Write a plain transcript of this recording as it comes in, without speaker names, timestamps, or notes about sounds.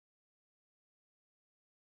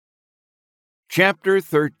Chapter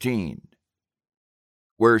 13.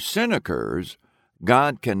 Where sin occurs,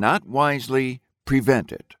 God cannot wisely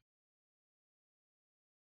prevent it.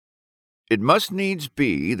 It must needs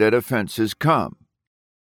be that offenses come,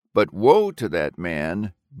 but woe to that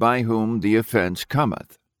man by whom the offense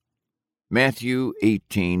cometh. Matthew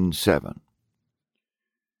 18:7.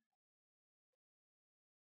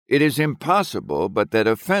 It is impossible but that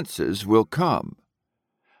offenses will come,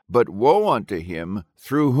 but woe unto him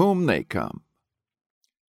through whom they come.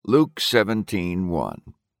 Luke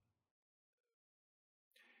 17:1.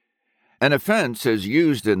 An offense, as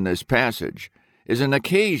used in this passage, is an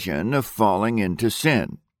occasion of falling into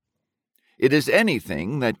sin. It is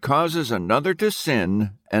anything that causes another to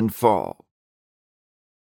sin and fall.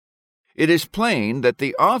 It is plain that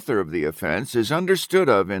the author of the offense is understood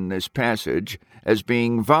of in this passage as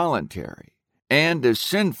being voluntary and as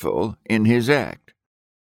sinful in his act,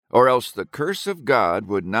 or else the curse of God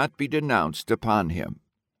would not be denounced upon him.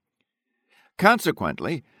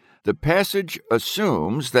 Consequently, the passage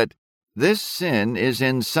assumes that this sin is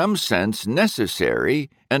in some sense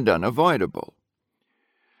necessary and unavoidable.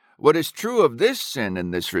 What is true of this sin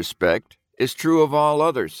in this respect is true of all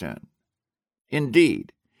other sin.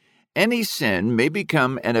 Indeed, any sin may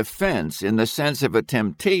become an offense in the sense of a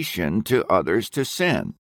temptation to others to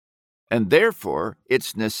sin, and therefore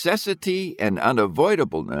its necessity and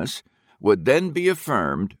unavoidableness would then be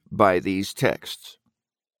affirmed by these texts.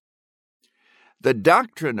 The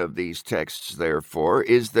doctrine of these texts, therefore,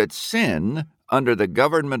 is that sin, under the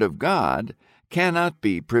government of God, cannot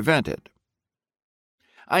be prevented.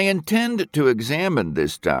 I intend to examine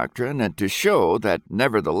this doctrine and to show that,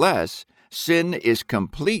 nevertheless, sin is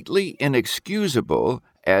completely inexcusable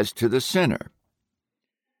as to the sinner.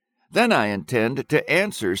 Then I intend to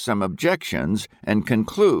answer some objections and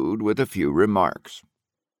conclude with a few remarks.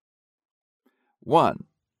 1.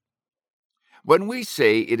 When we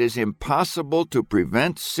say it is impossible to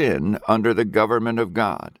prevent sin under the government of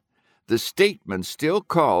God, the statement still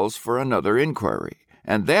calls for another inquiry,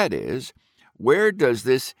 and that is, where does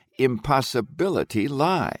this impossibility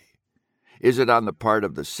lie? Is it on the part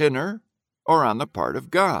of the sinner or on the part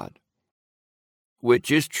of God?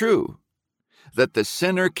 Which is true, that the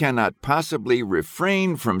sinner cannot possibly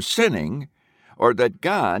refrain from sinning, or that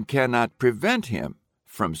God cannot prevent him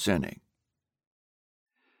from sinning?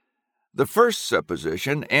 The first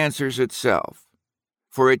supposition answers itself,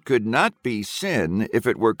 for it could not be sin if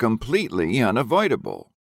it were completely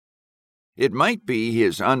unavoidable. It might be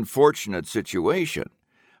his unfortunate situation,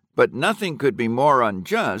 but nothing could be more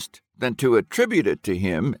unjust than to attribute it to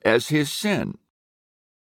him as his sin.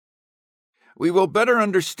 We will better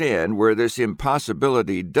understand where this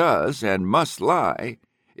impossibility does and must lie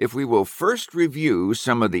if we will first review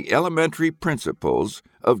some of the elementary principles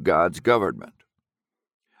of God's government.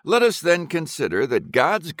 Let us then consider that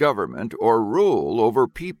God's government or rule over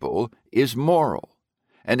people is moral,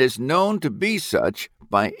 and is known to be such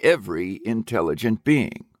by every intelligent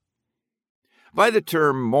being. By the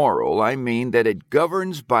term moral, I mean that it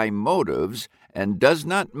governs by motives and does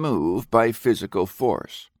not move by physical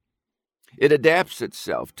force. It adapts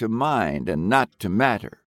itself to mind and not to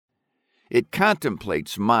matter. It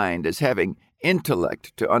contemplates mind as having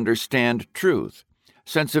intellect to understand truth,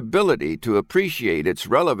 sensibility to appreciate its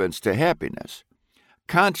relevance to happiness,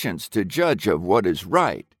 conscience to judge of what is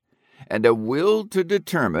right, and a will to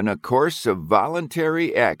determine a course of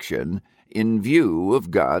voluntary action in view of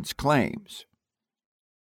God's claims.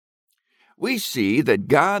 We see that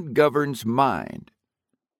God governs mind,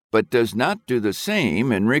 but does not do the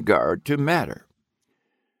same in regard to matter.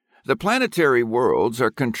 The planetary worlds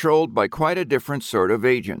are controlled by quite a different sort of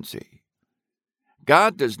agency.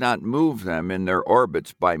 God does not move them in their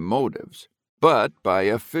orbits by motives, but by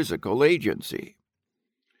a physical agency.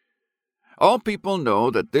 All people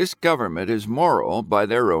know that this government is moral by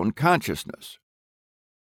their own consciousness.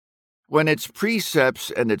 When its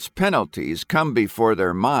precepts and its penalties come before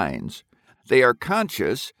their minds, they are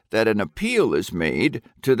conscious that an appeal is made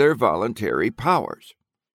to their voluntary powers.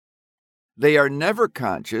 They are never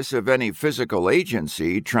conscious of any physical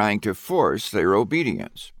agency trying to force their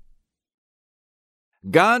obedience.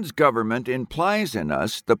 God's government implies in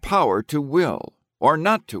us the power to will or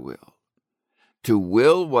not to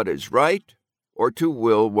will what is right or to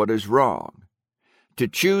will what is wrong, to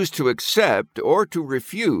choose to accept or to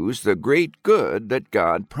refuse the great good that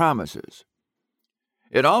God promises.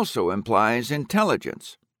 It also implies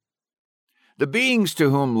intelligence. The beings to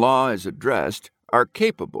whom law is addressed are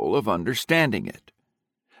capable of understanding it.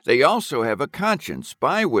 They also have a conscience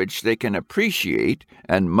by which they can appreciate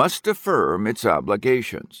and must affirm its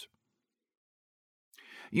obligations.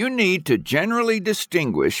 You need to generally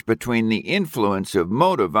distinguish between the influence of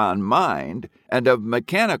motive on mind and of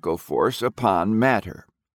mechanical force upon matter.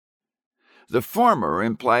 The former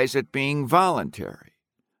implies it being voluntary.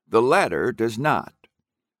 The latter does not.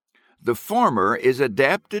 The former is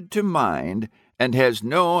adapted to mind and has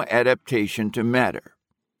no adaptation to matter.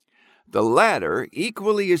 The latter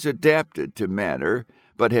equally is adapted to matter,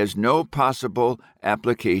 but has no possible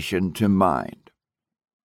application to mind.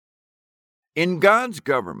 In God's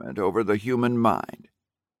government over the human mind,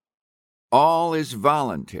 all is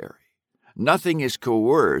voluntary. Nothing is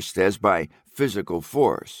coerced as by physical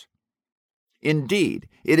force. Indeed,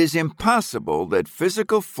 it is impossible that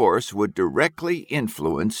physical force would directly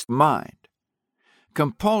influence mind.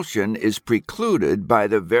 Compulsion is precluded by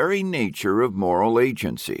the very nature of moral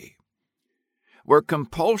agency. Where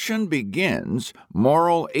compulsion begins,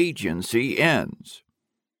 moral agency ends.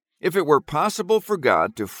 If it were possible for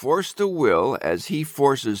God to force the will as He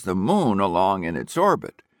forces the moon along in its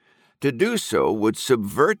orbit, to do so would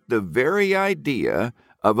subvert the very idea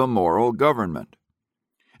of a moral government.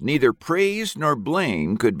 Neither praise nor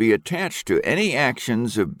blame could be attached to any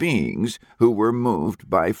actions of beings who were moved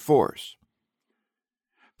by force.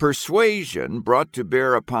 Persuasion brought to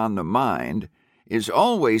bear upon the mind is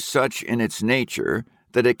always such in its nature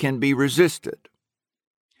that it can be resisted.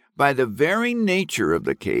 By the very nature of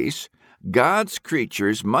the case, God's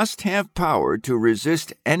creatures must have power to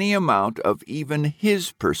resist any amount of even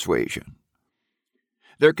His persuasion.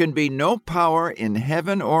 There can be no power in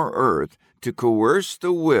heaven or earth to coerce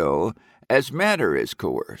the will as matter is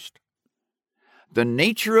coerced. The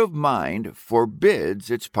nature of mind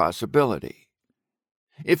forbids its possibility.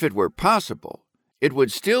 If it were possible, it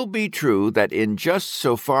would still be true that in just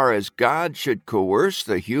so far as God should coerce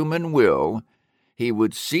the human will, He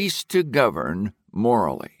would cease to govern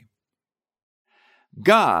morally.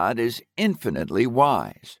 God is infinitely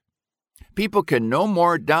wise. People can no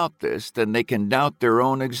more doubt this than they can doubt their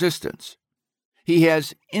own existence. He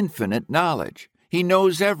has infinite knowledge. He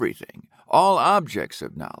knows everything, all objects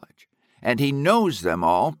of knowledge, and He knows them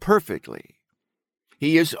all perfectly.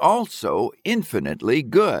 He is also infinitely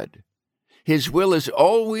good. His will is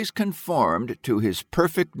always conformed to His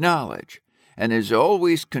perfect knowledge and is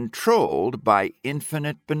always controlled by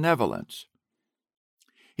infinite benevolence.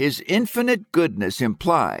 His infinite goodness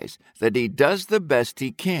implies that He does the best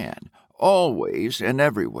He can, always and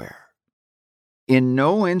everywhere. In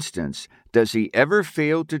no instance does He ever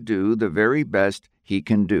fail to do the very best He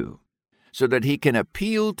can do, so that He can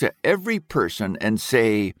appeal to every person and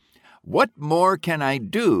say, "What more can I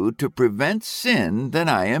do to prevent sin than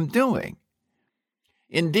I am doing?"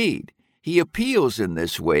 Indeed, He appeals in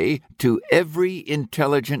this way to every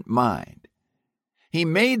intelligent mind. He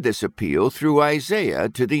made this appeal through Isaiah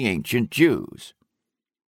to the ancient Jews.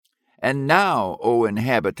 "And now, O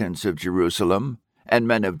inhabitants of Jerusalem, and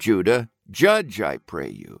men of Judah, judge, I pray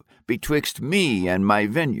you, betwixt me and my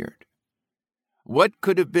vineyard. What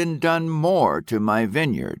could have been done more to my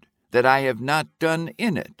vineyard that I have not done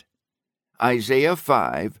in it?" Isaiah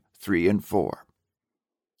 5:3 and 4.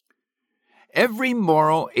 Every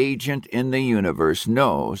moral agent in the universe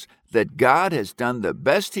knows that God has done the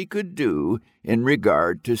best He could do in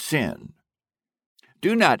regard to sin.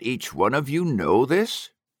 Do not each one of you know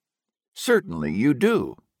this? Certainly you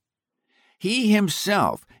do. He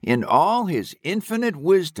Himself, in all His infinite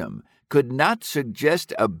wisdom, could not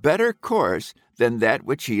suggest a better course than that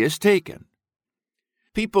which He has taken.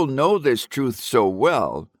 People know this truth so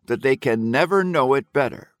well that they can never know it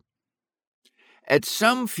better. At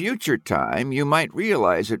some future time, you might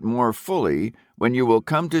realize it more fully when you will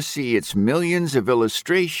come to see its millions of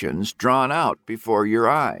illustrations drawn out before your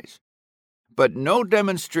eyes. But no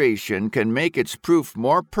demonstration can make its proof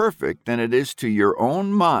more perfect than it is to your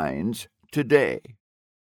own minds today.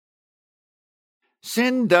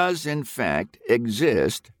 Sin does, in fact,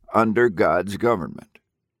 exist under God's government.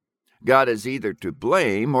 God is either to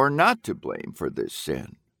blame or not to blame for this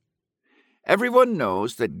sin. Everyone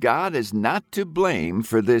knows that God is not to blame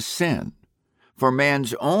for this sin, for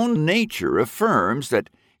man's own nature affirms that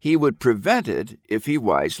he would prevent it if he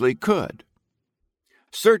wisely could.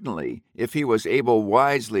 Certainly, if he was able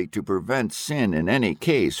wisely to prevent sin in any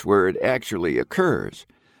case where it actually occurs,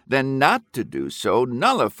 then not to do so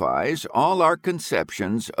nullifies all our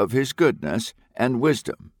conceptions of his goodness and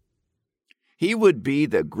wisdom. He would be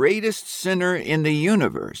the greatest sinner in the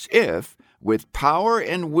universe if, with power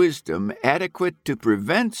and wisdom adequate to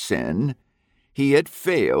prevent sin, he had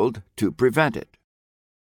failed to prevent it.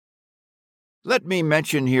 Let me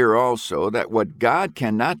mention here also that what God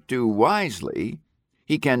cannot do wisely,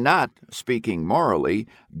 he cannot, speaking morally,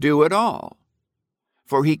 do at all.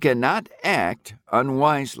 for he cannot act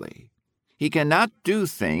unwisely. He cannot do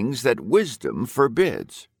things that wisdom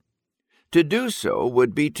forbids. To do so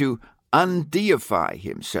would be to undeify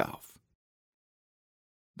himself.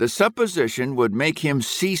 The supposition would make him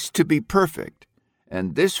cease to be perfect,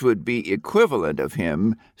 and this would be equivalent of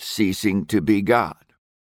him ceasing to be God.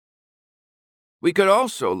 We could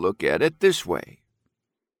also look at it this way.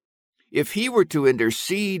 If he were to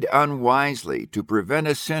intercede unwisely to prevent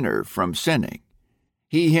a sinner from sinning,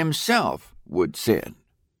 he himself would sin.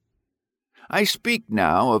 I speak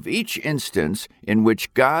now of each instance in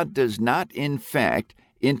which God does not in fact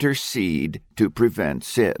intercede to prevent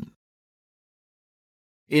sin.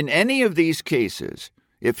 In any of these cases,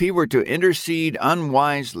 if he were to intercede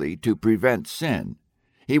unwisely to prevent sin,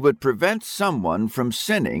 he would prevent someone from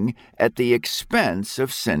sinning at the expense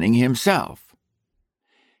of sinning himself.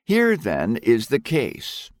 Here, then, is the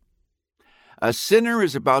case. A sinner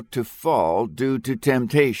is about to fall due to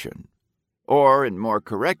temptation, or, in more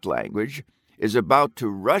correct language, is about to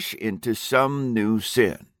rush into some new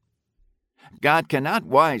sin. God cannot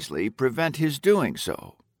wisely prevent his doing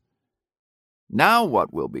so. Now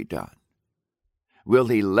what will be done? Will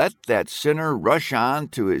he let that sinner rush on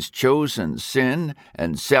to his chosen sin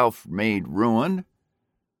and self-made ruin?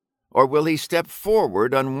 Or will he step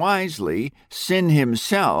forward unwisely, sin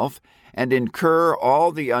himself, and incur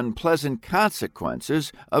all the unpleasant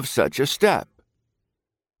consequences of such a step?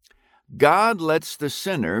 God lets the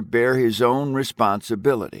sinner bear his own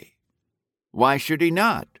responsibility. Why should he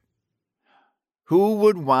not? Who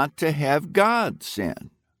would want to have God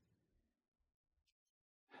sin?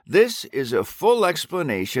 This is a full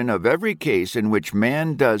explanation of every case in which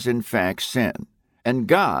man does in fact sin, and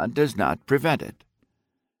God does not prevent it.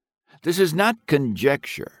 This is not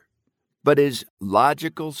conjecture, but is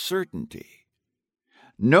logical certainty.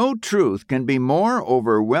 No truth can be more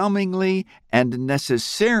overwhelmingly and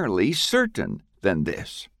necessarily certain than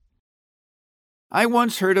this. I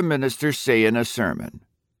once heard a minister say in a sermon,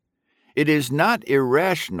 "It is not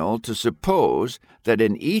irrational to suppose that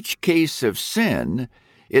in each case of sin,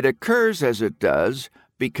 it occurs as it does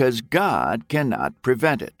because God cannot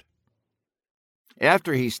prevent it."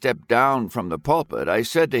 After he stepped down from the pulpit, I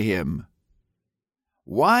said to him,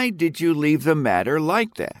 "Why did you leave the matter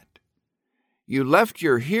like that? You left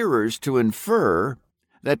your hearers to infer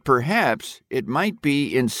that perhaps it might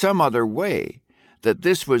be in some other way, that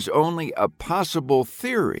this was only a possible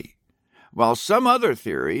theory, while some other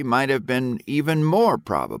theory might have been even more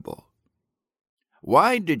probable.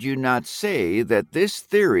 Why did you not say that this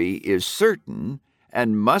theory is certain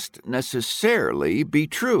and must necessarily be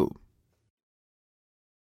true?"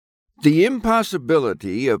 The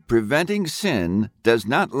impossibility of preventing sin does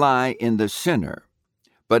not lie in the sinner,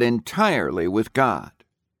 but entirely with God.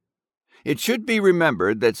 It should be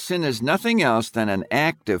remembered that sin is nothing else than an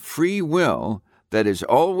act of free will that is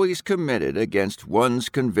always committed against one's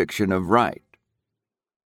conviction of right.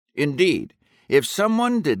 Indeed, if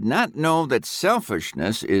someone did not know that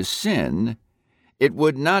selfishness is sin, it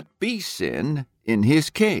would not be sin in his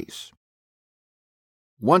case.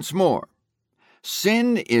 Once more,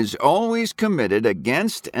 sin is always committed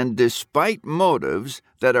against and despite motives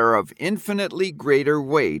that are of infinitely greater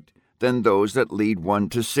weight than those that lead one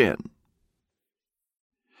to sin.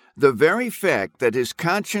 The very fact that his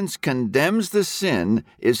conscience condemns the sin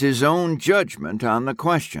is his own judgment on the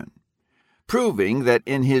question, proving that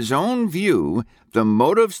in his own view the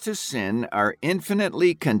motives to sin are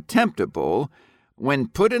infinitely contemptible when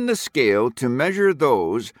put in the scale to measure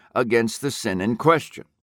those against the sin in question.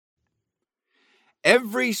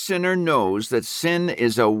 Every sinner knows that sin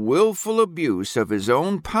is a willful abuse of his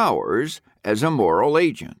own powers as a moral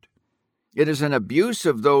agent. It is an abuse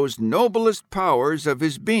of those noblest powers of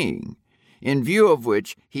his being, in view of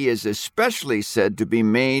which he is especially said to be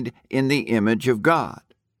made in the image of God.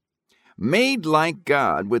 Made like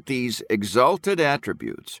God with these exalted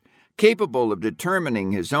attributes, capable of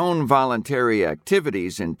determining his own voluntary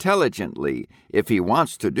activities intelligently if he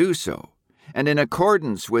wants to do so, and in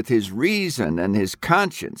accordance with his reason and his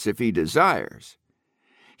conscience if he desires,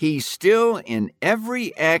 he still in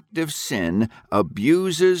every act of sin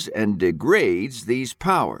abuses and degrades these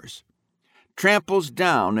powers, tramples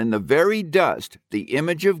down in the very dust the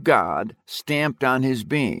image of God stamped on his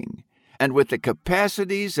being, and with the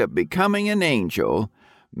capacities of becoming an angel,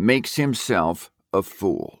 makes himself a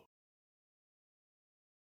fool.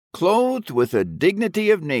 Clothed with a dignity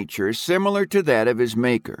of nature similar to that of his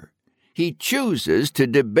Maker, he chooses to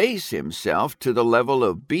debase himself to the level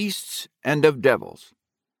of beasts and of devils.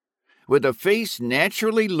 With a face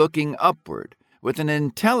naturally looking upward, with an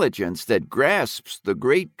intelligence that grasps the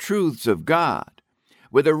great truths of God,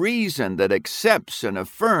 with a reason that accepts and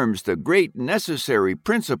affirms the great necessary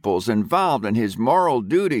principles involved in his moral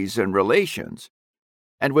duties and relations,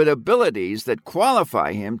 and with abilities that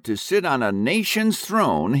qualify him to sit on a nation's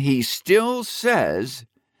throne, he still says,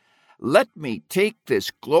 "Let me take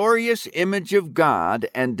this glorious image of God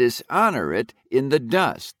and dishonor it in the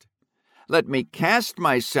dust. Let me cast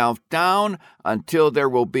myself down until there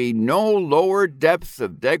will be no lower depth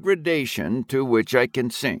of degradation to which I can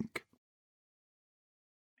sink."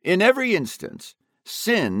 In every instance,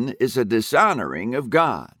 sin is a dishonoring of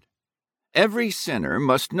God. Every sinner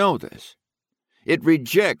must know this. It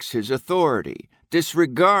rejects his authority,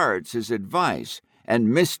 disregards his advice, and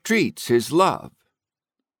mistreats his love.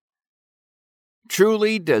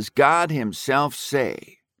 Truly does God himself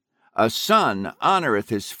say, "A son honoreth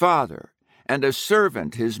his father, and a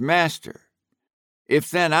servant his master. If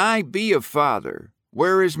then I be a father,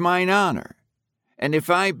 where is mine honor? And if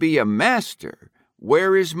I be a master,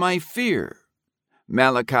 where is my fear?"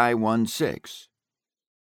 Malachi 1:6.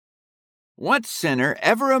 What sinner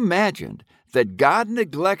ever imagined that God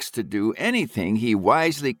neglects to do anything he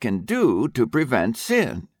wisely can do to prevent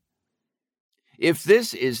sin? If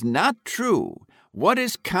this is not true, what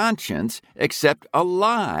is conscience except a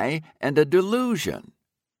lie and a delusion?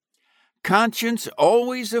 Conscience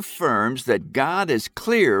always affirms that God is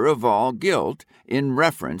clear of all guilt in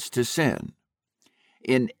reference to sin.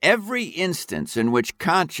 In every instance in which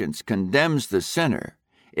conscience condemns the sinner,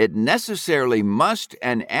 it necessarily must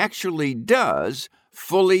and actually does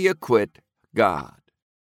fully acquit God.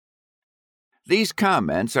 These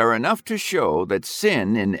comments are enough to show that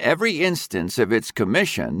sin in every instance of its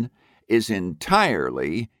commission is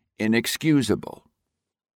entirely inexcusable.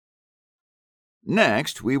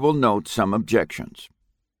 Next, we will note some objections.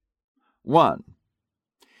 1.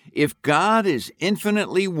 If God is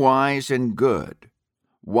infinitely wise and good,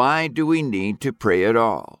 why do we need to pray at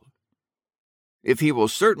all? If he will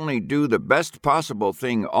certainly do the best possible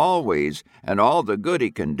thing always and all the good he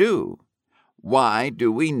can do, why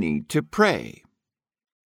do we need to pray?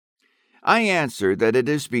 I answer that it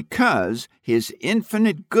is because his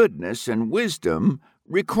infinite goodness and wisdom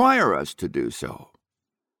require us to do so.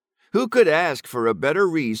 Who could ask for a better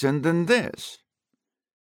reason than this?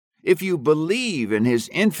 If you believe in his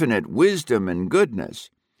infinite wisdom and goodness,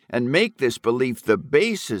 and make this belief the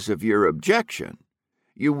basis of your objection,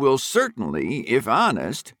 you will certainly, if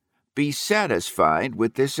honest, be satisfied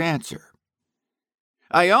with this answer.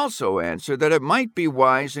 I also answer that it might be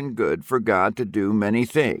wise and good for God to do many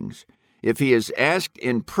things, if he is asked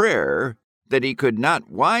in prayer that he could not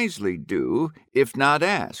wisely do if not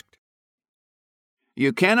asked.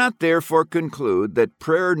 You cannot therefore conclude that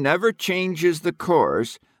prayer never changes the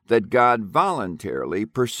course that God voluntarily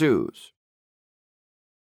pursues.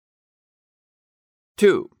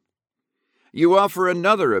 2. You offer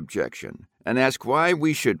another objection and ask why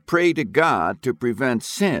we should pray to God to prevent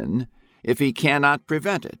sin if he cannot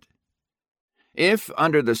prevent it. If,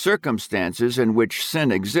 under the circumstances in which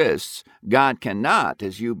sin exists, God cannot,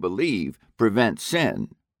 as you believe, prevent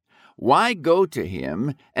sin, why go to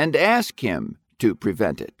him and ask him to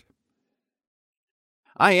prevent it?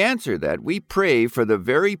 I answer that we pray for the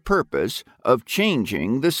very purpose of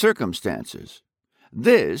changing the circumstances.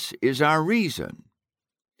 This is our reason.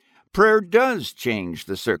 Prayer does change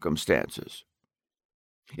the circumstances.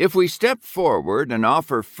 If we step forward and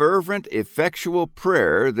offer fervent, effectual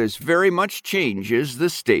prayer, this very much changes the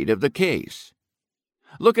state of the case.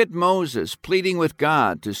 Look at Moses pleading with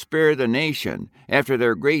God to spare the nation after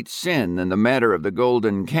their great sin in the matter of the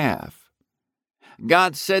golden calf.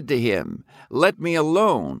 God said to him, "Let me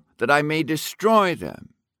alone, that I may destroy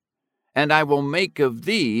them, and I will make of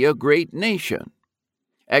thee a great nation."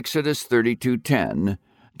 Exodus 32:10,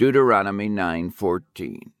 Deuteronomy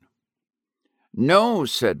 9:14. "No,"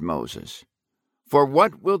 said Moses, "for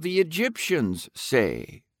what will the Egyptians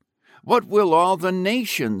say? What will all the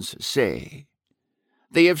nations say?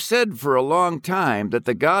 They have said for a long time that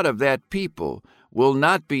the God of that people will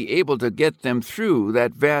not be able to get them through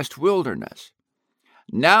that vast wilderness.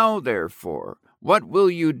 Now, therefore, what will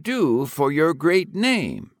you do for your great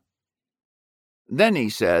name?" Then he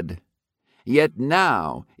said, "Yet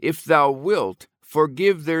now, if thou wilt,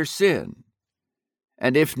 forgive their sin.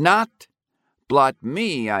 And if not, blot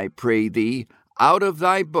me, I pray thee, out of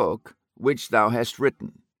thy book which thou hast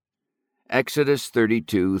written." Exodus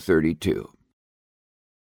 32:32.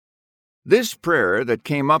 This prayer that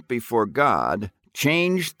came up before God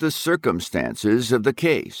changed the circumstances of the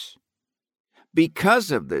case.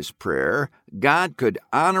 Because of this prayer, God could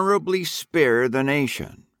honorably spare the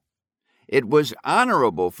nation. It was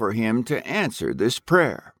honorable for him to answer this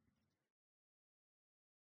prayer.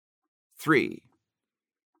 3.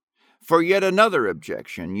 For yet another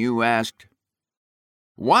objection, you asked,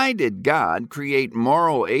 why did God create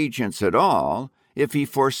moral agents at all if he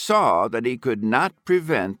foresaw that he could not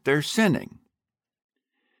prevent their sinning?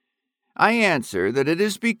 I answer that it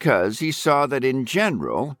is because he saw that in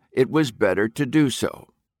general it was better to do so.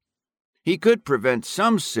 He could prevent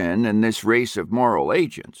some sin in this race of moral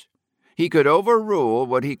agents. He could overrule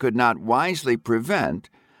what he could not wisely prevent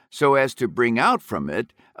so as to bring out from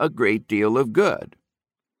it a great deal of good.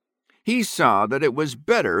 He saw that it was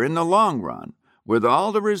better in the long run, with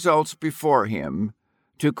all the results before him,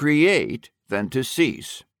 to create than to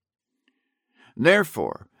cease.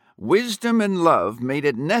 Therefore, wisdom and love made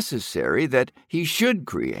it necessary that he should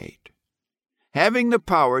create. Having the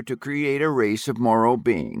power to create a race of moral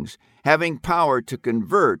beings, having power to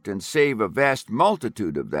convert and save a vast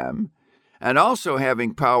multitude of them, and also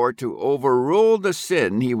having power to overrule the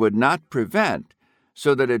sin he would not prevent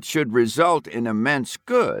so that it should result in immense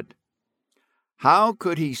good, how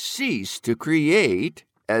could he cease to create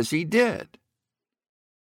as he did?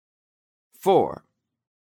 4.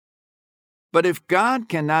 But if God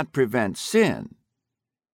cannot prevent sin,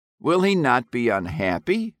 will he not be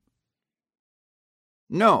unhappy?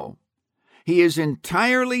 No. He is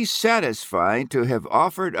entirely satisfied to have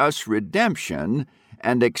offered us redemption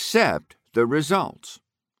and accept the results.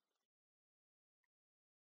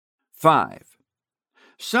 5.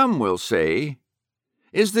 Some will say,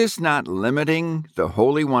 is this not limiting the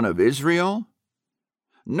Holy One of Israel?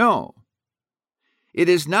 No. It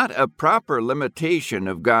is not a proper limitation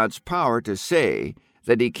of God's power to say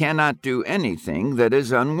that he cannot do anything that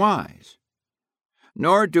is unwise.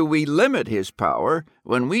 Nor do we limit his power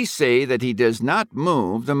when we say that he does not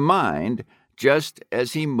move the mind just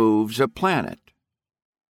as he moves a planet.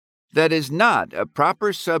 That is not a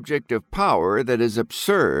proper subject of power that is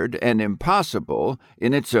absurd and impossible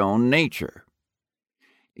in its own nature.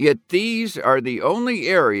 Yet these are the only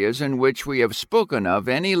areas in which we have spoken of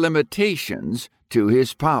any limitations to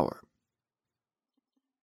his power.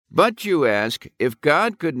 But you ask, if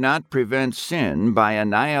God could not prevent sin by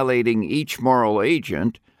annihilating each moral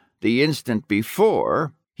agent the instant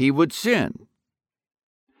before, he would sin.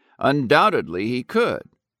 Undoubtedly he could,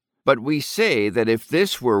 but we say that if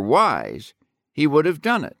this were wise, he would have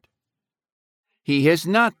done it. He has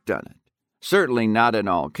not done it, certainly not in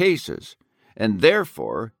all cases, and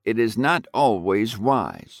therefore it is not always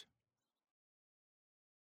wise.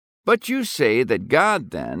 But you say that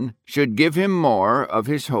God, then, should give him more of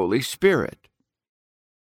his Holy Spirit.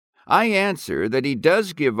 I answer that he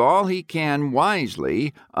does give all he can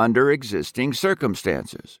wisely under existing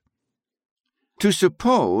circumstances. To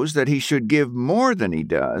suppose that he should give more than he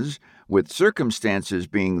does, with circumstances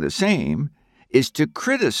being the same, is to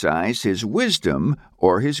criticize his wisdom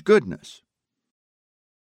or his goodness.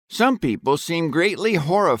 Some people seem greatly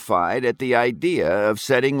horrified at the idea of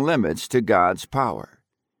setting limits to God's power.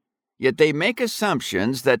 Yet they make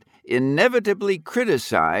assumptions that inevitably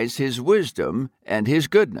criticize his wisdom and his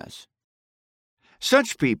goodness.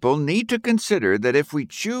 Such people need to consider that if we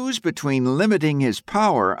choose between limiting his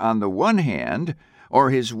power on the one hand, or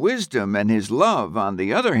his wisdom and his love on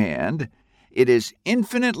the other hand, it is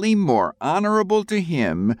infinitely more honorable to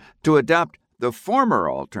him to adopt the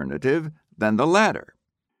former alternative than the latter.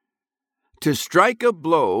 To strike a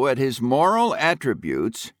blow at his moral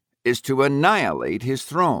attributes is to annihilate his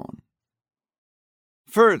throne.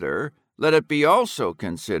 Further, let it be also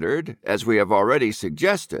considered, as we have already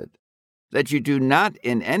suggested, that you do not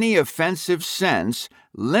in any offensive sense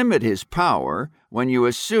limit his power when you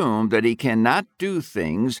assume that he cannot do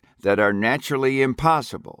things that are naturally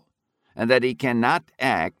impossible, and that he cannot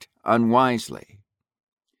act unwisely.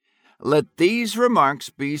 Let these remarks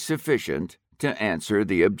be sufficient to answer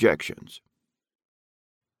the objections.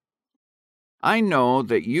 I know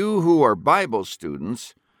that you who are Bible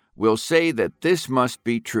students will say that this must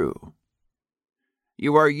be true.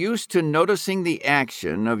 You are used to noticing the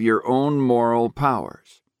action of your own moral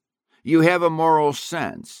powers. You have a moral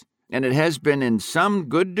sense, and it has been in some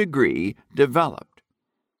good degree developed.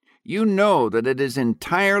 You know that it is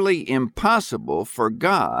entirely impossible for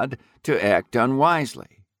God to act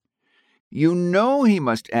unwisely. You know he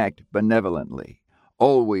must act benevolently,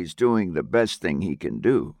 always doing the best thing he can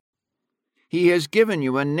do. He has given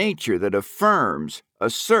you a nature that affirms,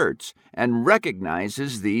 asserts, and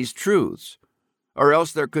recognizes these truths, or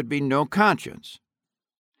else there could be no conscience.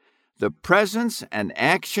 The presence and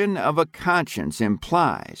action of a conscience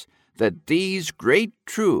implies that these great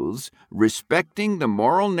truths respecting the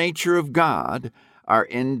moral nature of God are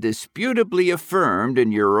indisputably affirmed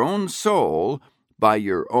in your own soul by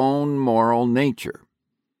your own moral nature.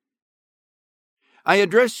 I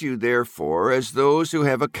address you, therefore, as those who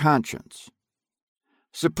have a conscience.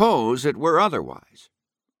 Suppose it were otherwise.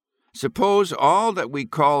 Suppose all that we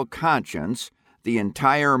call conscience, the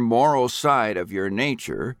entire moral side of your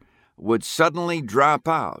nature, would suddenly drop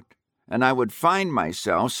out, and I would find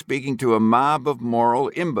myself speaking to a mob of moral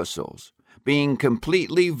imbeciles, being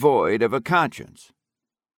completely void of a conscience.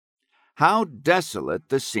 How desolate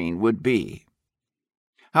the scene would be!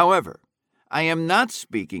 However, I am not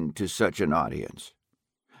speaking to such an audience.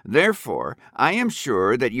 Therefore, I am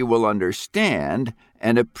sure that you will understand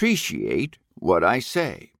and appreciate what I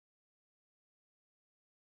say.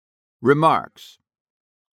 Remarks.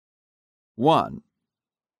 1.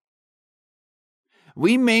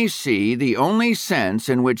 We may see the only sense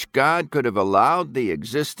in which God could have allowed the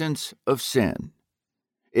existence of sin.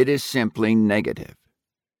 It is simply negative.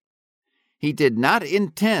 He did not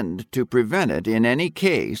intend to prevent it in any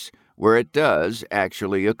case where it does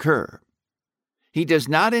actually occur. He does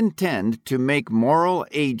not intend to make moral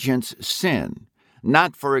agents sin,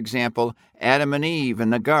 not, for example, Adam and Eve in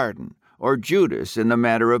the garden, or Judas in the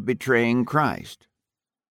matter of betraying Christ.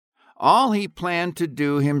 All he planned to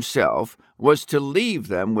do himself was to leave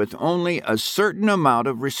them with only a certain amount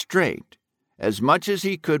of restraint, as much as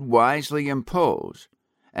he could wisely impose,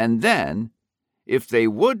 and then, if they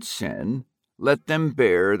would sin, let them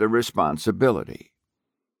bear the responsibility.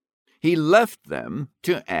 He left them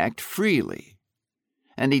to act freely,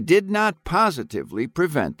 and he did not positively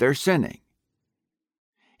prevent their sinning.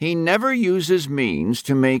 He never uses means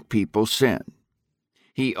to make people sin.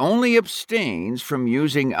 He only abstains from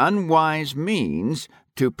using unwise means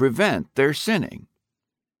to prevent their sinning.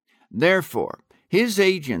 Therefore, his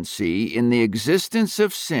agency in the existence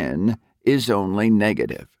of sin is only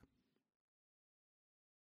negative.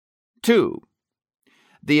 2.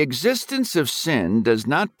 The existence of sin does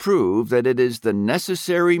not prove that it is the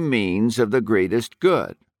necessary means of the greatest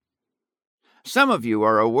good. Some of you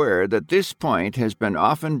are aware that this point has been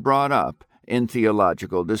often brought up in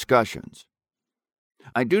theological discussions.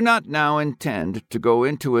 I do not now intend to go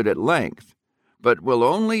into it at length, but will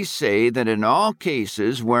only say that in all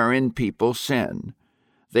cases wherein people sin,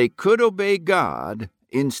 they could obey God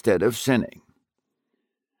instead of sinning.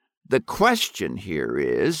 The question here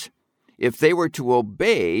is, if they were to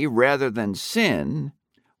obey rather than sin,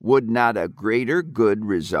 would not a greater good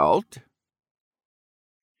result?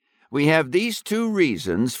 We have these two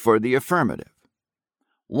reasons for the affirmative.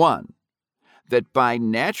 1. That by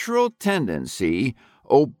natural tendency,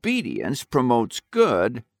 obedience promotes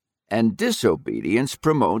good and disobedience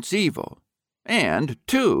promotes evil. And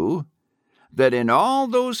 2. That in all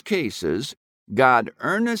those cases, God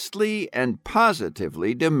earnestly and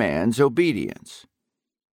positively demands obedience.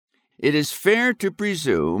 It is fair to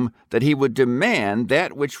presume that he would demand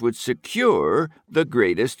that which would secure the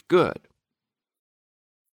greatest good.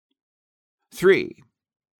 3.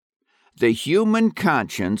 The human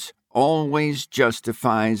conscience always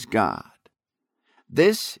justifies God.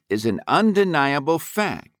 This is an undeniable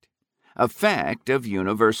fact, a fact of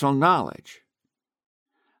universal knowledge.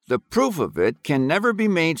 The proof of it can never be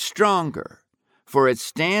made stronger, for it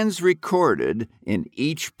stands recorded in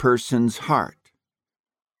each person's heart.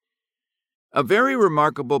 A very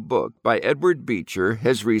remarkable book by Edward Beecher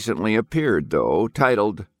has recently appeared, though,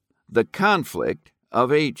 titled The Conflict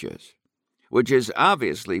of Ages, which is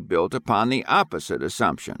obviously built upon the opposite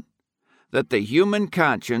assumption, that the human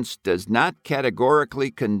conscience does not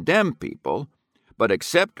categorically condemn people, but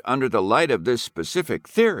except under the light of this specific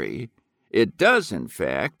theory, it does, in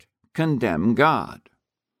fact, condemn God.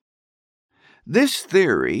 This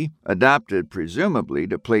theory, adopted presumably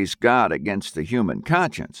to place God against the human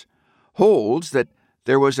conscience, holds that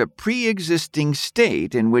there was a pre-existing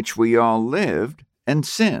state in which we all lived and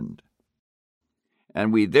sinned,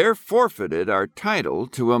 and we there forfeited our title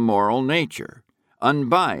to a moral nature,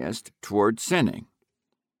 unbiased toward sinning.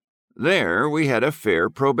 There we had a fair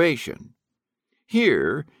probation.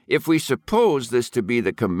 Here, if we suppose this to be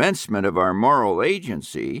the commencement of our moral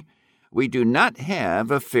agency, we do not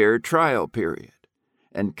have a fair trial period,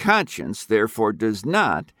 and conscience therefore does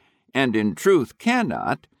not, and in truth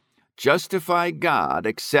cannot, justify God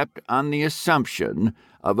except on the assumption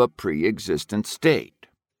of a pre-existent state.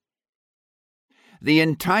 The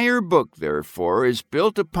entire book, therefore, is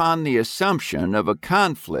built upon the assumption of a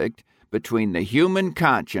conflict between the human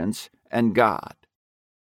conscience and God.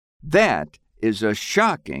 That is a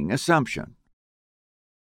shocking assumption.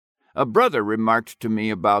 A brother remarked to me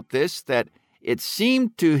about this that it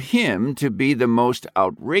seemed to him to be the most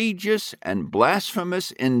outrageous and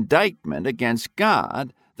blasphemous indictment against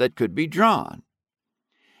God that could be drawn.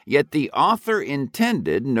 Yet the author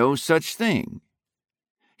intended no such thing.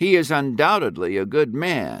 He is undoubtedly a good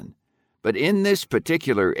man, but in this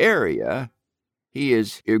particular area, he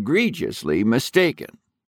is egregiously mistaken.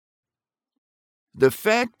 The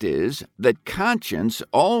fact is that conscience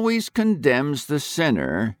always condemns the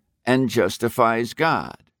sinner and justifies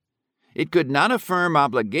God. It could not affirm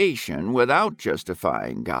obligation without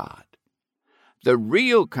justifying God. The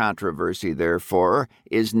real controversy, therefore,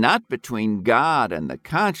 is not between God and the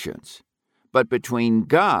conscience, but between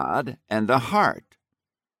God and the heart.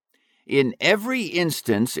 In every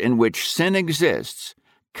instance in which sin exists,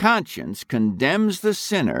 conscience condemns the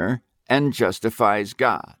sinner and justifies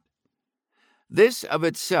God. This of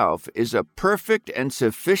itself is a perfect and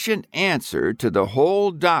sufficient answer to the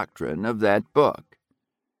whole doctrine of that book.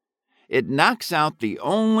 It knocks out the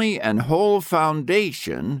only and whole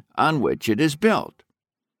foundation on which it is built.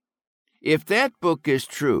 If that book is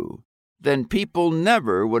true, then people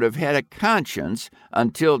never would have had a conscience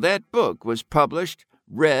until that book was published,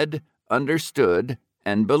 read, understood,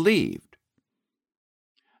 and believed.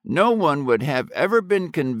 No one would have ever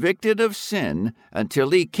been convicted of sin until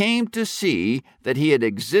he came to see that he had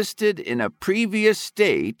existed in a previous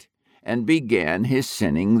state and began his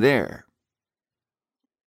sinning there.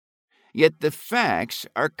 Yet the facts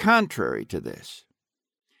are contrary to this.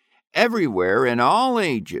 Everywhere in all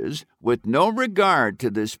ages, with no regard to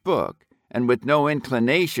this book, and with no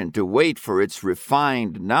inclination to wait for its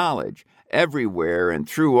refined knowledge, everywhere and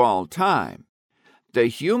through all time, the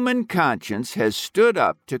human conscience has stood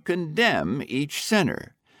up to condemn each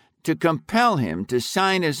sinner, to compel him to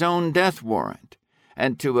sign his own death warrant,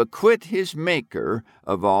 and to acquit his Maker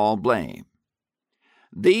of all blame.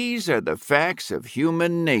 These are the facts of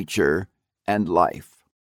human nature and life.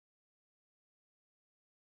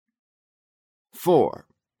 4.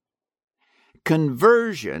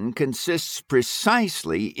 Conversion consists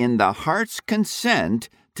precisely in the heart's consent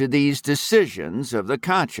to these decisions of the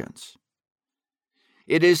conscience.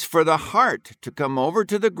 It is for the heart to come over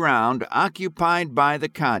to the ground occupied by the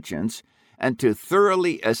conscience and to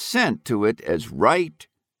thoroughly assent to it as right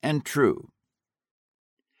and true.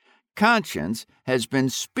 Conscience has been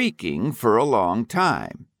speaking for a long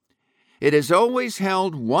time. It has always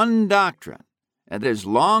held one doctrine and has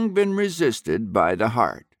long been resisted by the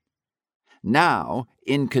heart. Now,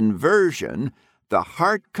 in conversion, the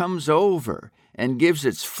heart comes over and gives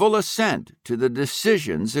its full assent to the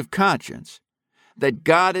decisions of conscience, that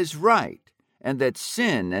God is right and that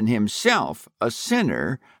sin and himself, a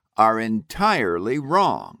sinner, are entirely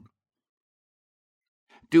wrong.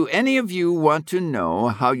 Do any of you want to know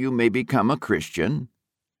how you may become a Christian?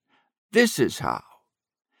 This is how.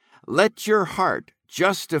 Let your heart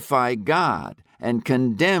justify God and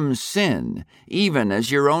condemn sin, even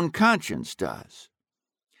as your own conscience does.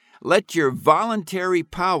 Let your voluntary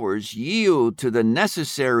powers yield to the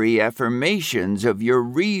necessary affirmations of your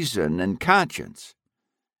reason and conscience.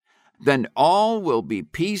 Then all will be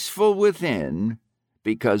peaceful within,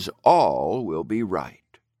 because all will be right.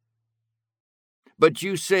 But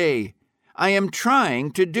you say, I am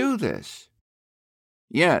trying to do this.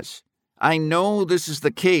 Yes, I know this is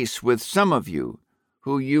the case with some of you,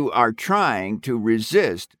 who you are trying to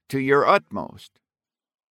resist to your utmost.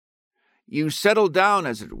 You settle down,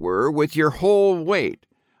 as it were, with your whole weight,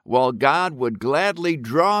 while God would gladly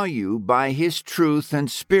draw you by his truth and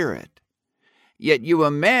spirit. Yet you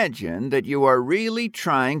imagine that you are really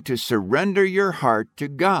trying to surrender your heart to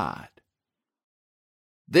God.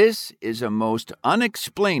 This is a most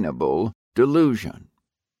unexplainable delusion.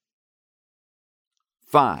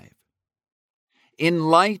 5. In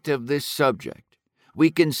light of this subject, we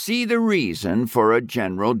can see the reason for a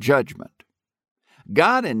general judgment.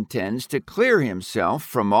 God intends to clear himself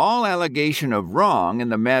from all allegation of wrong in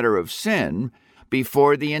the matter of sin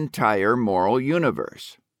before the entire moral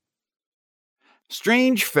universe.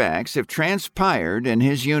 Strange facts have transpired in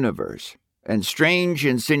his universe, and strange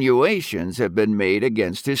insinuations have been made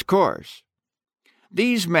against his course.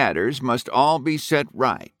 These matters must all be set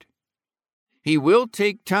right. He will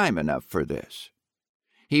take time enough for this.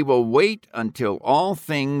 He will wait until all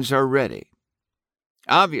things are ready.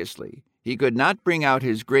 Obviously, he could not bring out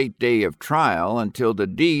his great day of trial until the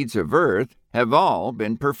deeds of earth have all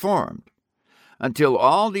been performed, until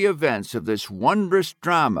all the events of this wondrous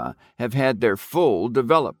drama have had their full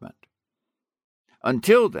development.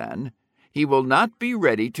 Until then, he will not be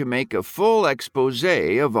ready to make a full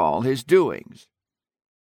exposé of all his doings.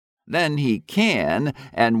 Then he can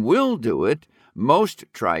and will do it most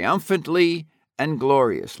triumphantly and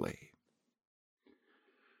gloriously.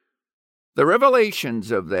 The revelations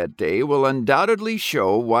of that day will undoubtedly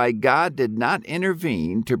show why God did not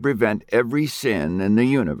intervene to prevent every sin in the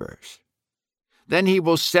universe. Then he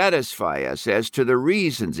will satisfy us as to the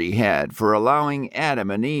reasons he had for allowing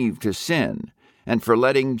Adam and Eve to sin and for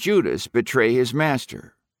letting Judas betray his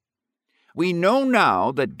master. We know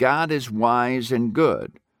now that God is wise and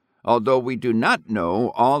good, although we do not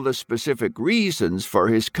know all the specific reasons for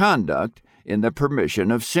his conduct in the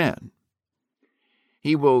permission of sin.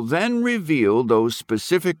 He will then reveal those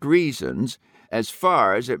specific reasons as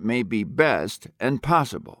far as it may be best and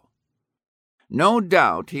possible. No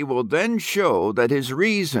doubt he will then show that his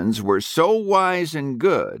reasons were so wise and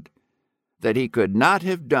good that he could not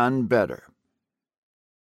have done better.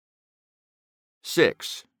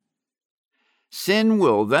 6. Sin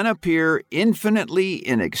will then appear infinitely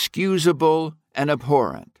inexcusable and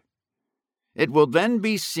abhorrent. It will then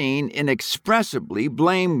be seen inexpressibly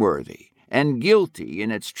blameworthy and guilty in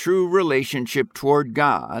its true relationship toward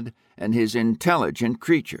God and his intelligent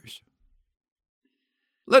creatures.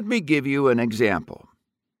 Let me give you an example.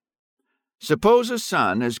 Suppose a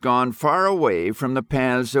son has gone far away from the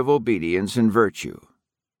paths of obedience and virtue.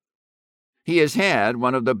 He has had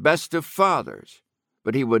one of the best of fathers,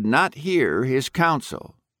 but he would not hear his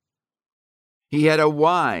counsel. He had a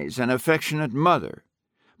wise and affectionate mother,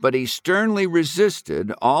 but he sternly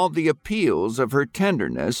resisted all the appeals of her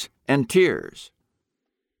tenderness and tears.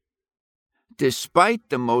 Despite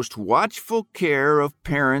the most watchful care of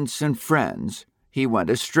parents and friends, he went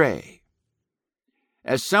astray.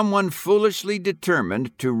 As someone foolishly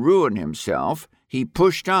determined to ruin himself, he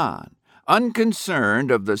pushed on,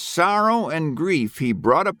 unconcerned of the sorrow and grief he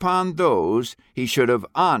brought upon those he should have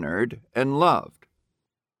honored and loved.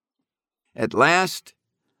 At last,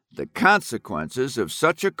 the consequences of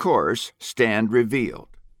such a course stand revealed.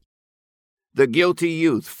 The guilty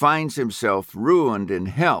youth finds himself ruined in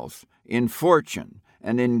health, in fortune,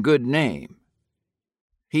 and in good name.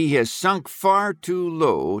 He has sunk far too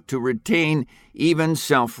low to retain even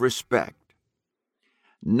self-respect.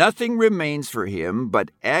 Nothing remains for him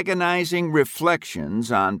but agonizing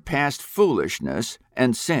reflections on past foolishness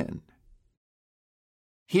and sin.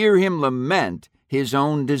 Hear him lament his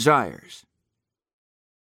own desires.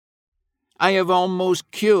 I have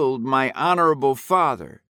almost killed my honorable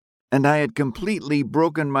father, and I had completely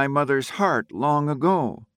broken my mother's heart long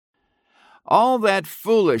ago. All that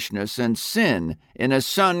foolishness and sin in a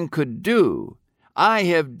son could do, I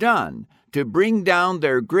have done to bring down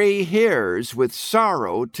their gray hairs with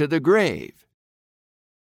sorrow to the grave.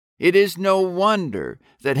 It is no wonder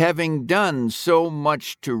that having done so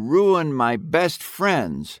much to ruin my best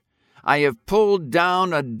friends, I have pulled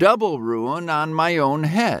down a double ruin on my own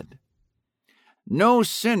head. No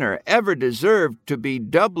sinner ever deserved to be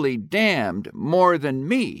doubly damned more than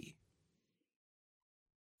me.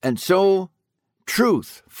 And so,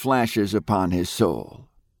 truth flashes upon his soul.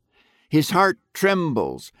 His heart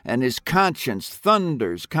trembles, and his conscience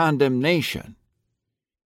thunders condemnation.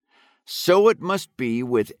 So it must be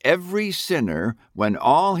with every sinner when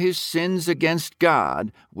all his sins against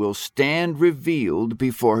God will stand revealed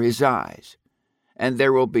before his eyes, and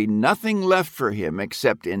there will be nothing left for him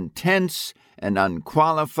except intense and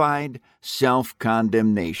unqualified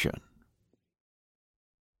self-condemnation.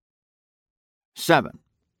 7.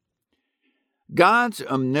 God's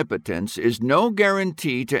omnipotence is no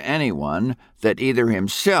guarantee to anyone that either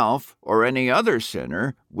himself or any other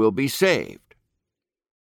sinner will be saved.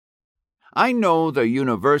 I know the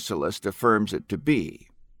Universalist affirms it to be.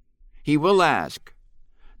 He will ask,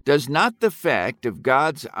 does not the fact of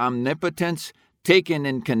God's omnipotence, taken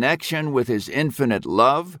in connection with his infinite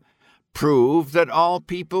love, prove that all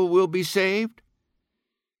people will be saved?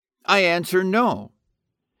 I answer no.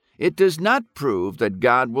 It does not prove that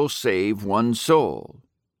God will save one soul.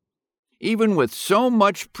 Even with so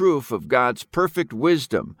much proof of God's perfect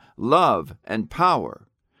wisdom, love, and power,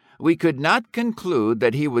 we could not conclude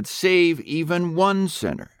that he would save even one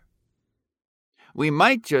sinner. We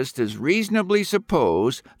might just as reasonably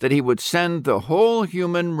suppose that he would send the whole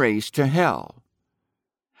human race to hell.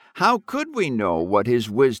 How could we know what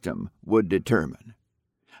his wisdom would determine?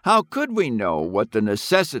 How could we know what the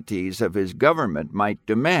necessities of his government might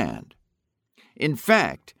demand? In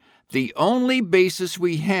fact, the only basis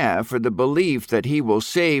we have for the belief that he will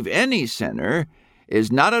save any sinner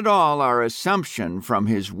is not at all our assumption from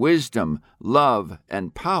his wisdom, love,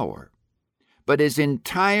 and power, but is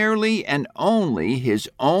entirely and only his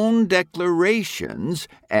own declarations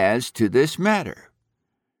as to this matter.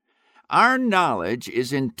 Our knowledge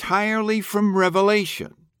is entirely from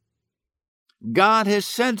revelation. God has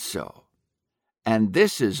said so, and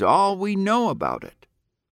this is all we know about it.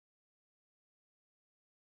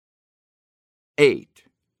 8.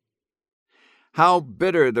 How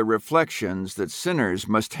bitter the reflections that sinners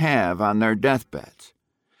must have on their deathbeds,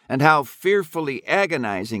 and how fearfully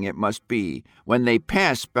agonizing it must be when they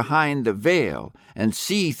pass behind the veil and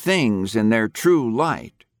see things in their true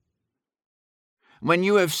light. When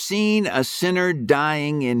you have seen a sinner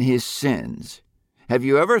dying in his sins, have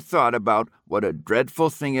you ever thought about what a dreadful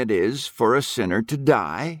thing it is for a sinner to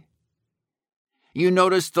die? You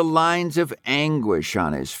notice the lines of anguish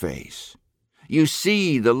on his face. You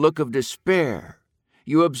see the look of despair.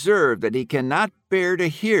 You observe that he cannot bear to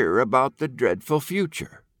hear about the dreadful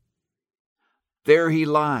future. There he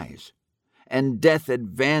lies, and death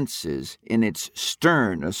advances in its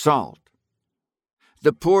stern assault.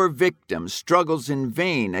 The poor victim struggles in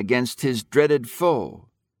vain against his dreaded foe.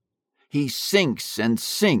 He sinks and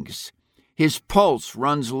sinks. His pulse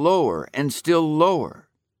runs lower and still lower.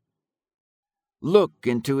 Look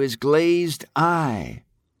into his glazed eye.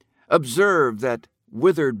 Observe that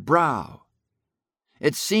withered brow.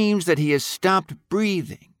 It seems that he has stopped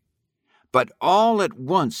breathing, but all at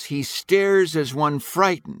once he stares as one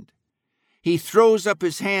frightened. He throws up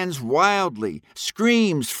his hands wildly,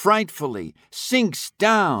 screams frightfully, sinks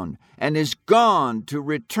down, and is gone to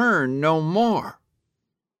return no more.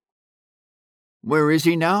 Where is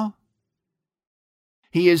he now?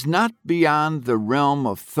 He is not beyond the realm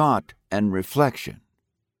of thought and reflection.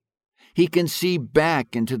 He can see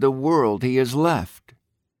back into the world he has left.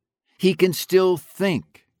 He can still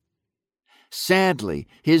think. Sadly,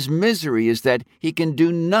 his misery is that he can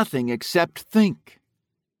do nothing except think.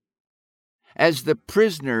 As the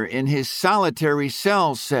prisoner in his solitary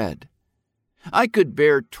cell said, "I could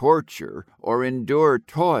bear torture or endure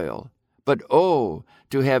toil, but oh,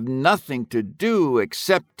 to have nothing to do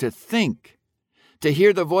except to think, to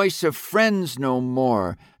hear the voice of friends no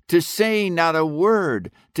more, to say not a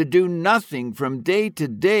word, to do nothing from day to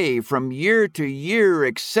day, from year to year,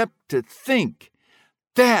 except to think.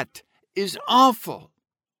 That is awful."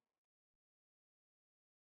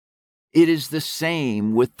 It is the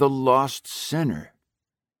same with the lost sinner.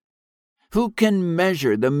 Who can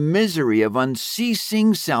measure the misery of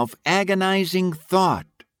unceasing self-agonizing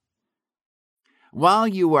thought? While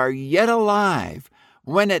you are yet alive,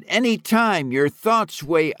 when at any time your thoughts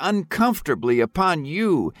weigh uncomfortably upon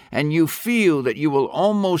you and you feel that you will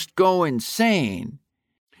almost go insane,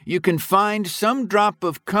 you can find some drop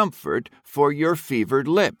of comfort for your fevered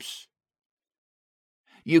lips.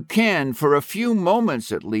 You can, for a few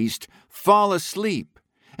moments at least, fall asleep,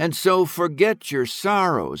 and so forget your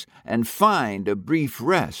sorrows and find a brief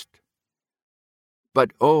rest.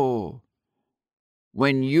 But oh,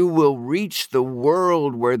 when you will reach the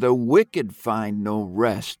world where the wicked find no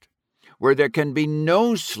rest, where there can be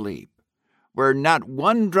no sleep, where not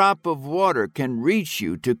one drop of water can reach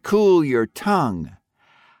you to cool your tongue,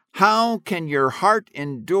 how can your heart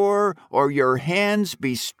endure or your hands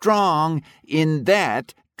be strong in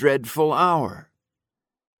that dreadful hour?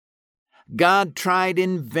 God tried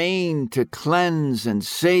in vain to cleanse and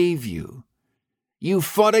save you. You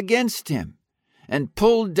fought against him and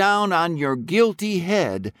pulled down on your guilty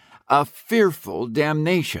head a fearful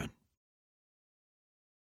damnation.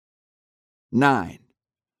 9.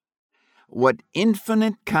 What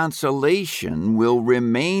infinite consolation will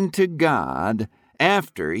remain to God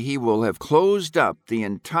after he will have closed up the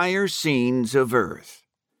entire scenes of earth.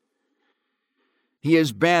 He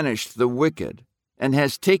has banished the wicked and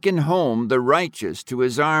has taken home the righteous to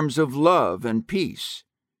his arms of love and peace.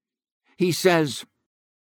 He says,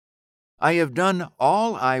 "I have done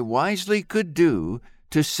all I wisely could do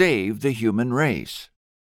to save the human race.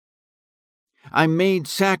 I made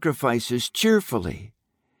sacrifices cheerfully.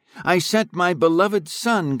 I sent my beloved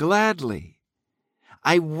Son gladly.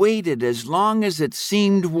 I waited as long as it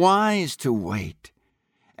seemed wise to wait,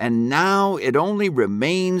 and now it only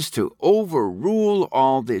remains to overrule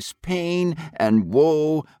all this pain and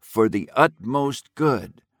woe for the utmost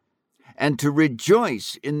good, and to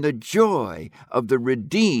rejoice in the joy of the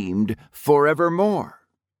redeemed forevermore."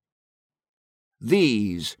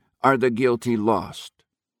 These are the guilty lost.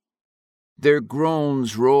 Their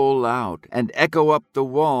groans roll out and echo up the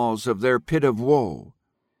walls of their pit of woe.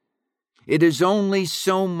 It is only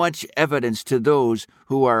so much evidence to those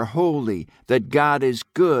who are holy that God is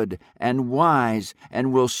good and wise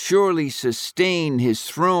and will surely sustain his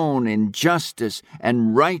throne in justice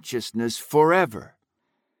and righteousness forever.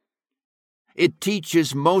 It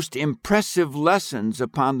teaches most impressive lessons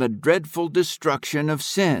upon the dreadful destruction of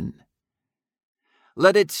sin.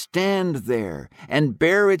 Let it stand there and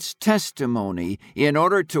bear its testimony in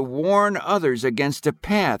order to warn others against a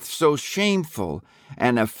path so shameful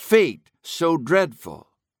and a fate so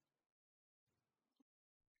dreadful.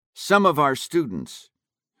 Some of our students,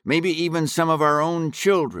 maybe even some of our own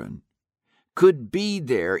children, could be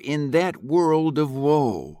there in that world of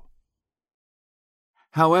woe.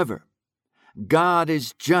 However, God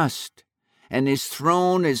is just, and his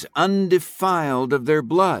throne is undefiled of their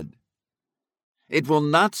blood. It will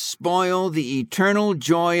not spoil the eternal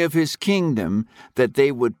joy of his kingdom that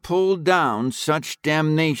they would pull down such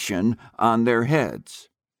damnation on their heads.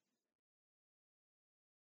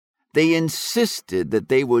 They insisted that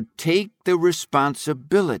they would take the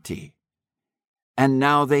responsibility, and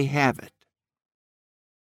now they have it.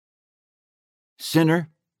 Sinner,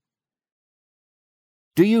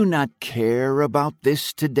 do you not care about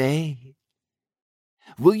this today?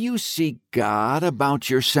 Will you seek God about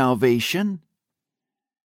your salvation?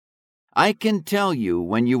 I can tell you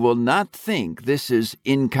when you will not think this is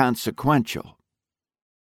inconsequential.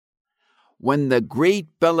 When the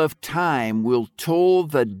great bell of time will toll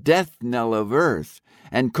the death knell of earth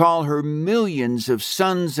and call her millions of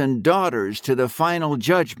sons and daughters to the final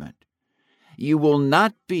judgment, you will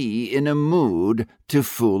not be in a mood to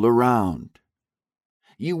fool around.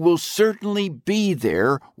 You will certainly be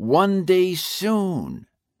there one day soon.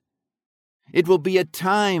 It will be a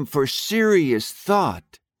time for serious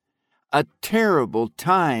thought, a terrible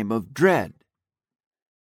time of dread.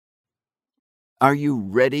 Are you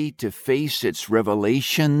ready to face its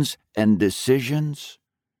revelations and decisions?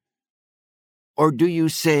 Or do you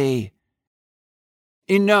say,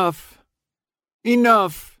 "Enough,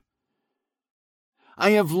 enough.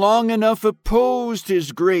 I have long enough opposed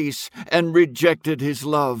his grace and rejected his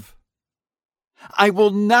love. I will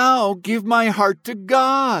now give my heart to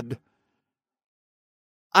God.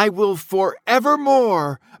 I will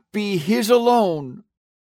forevermore be his alone."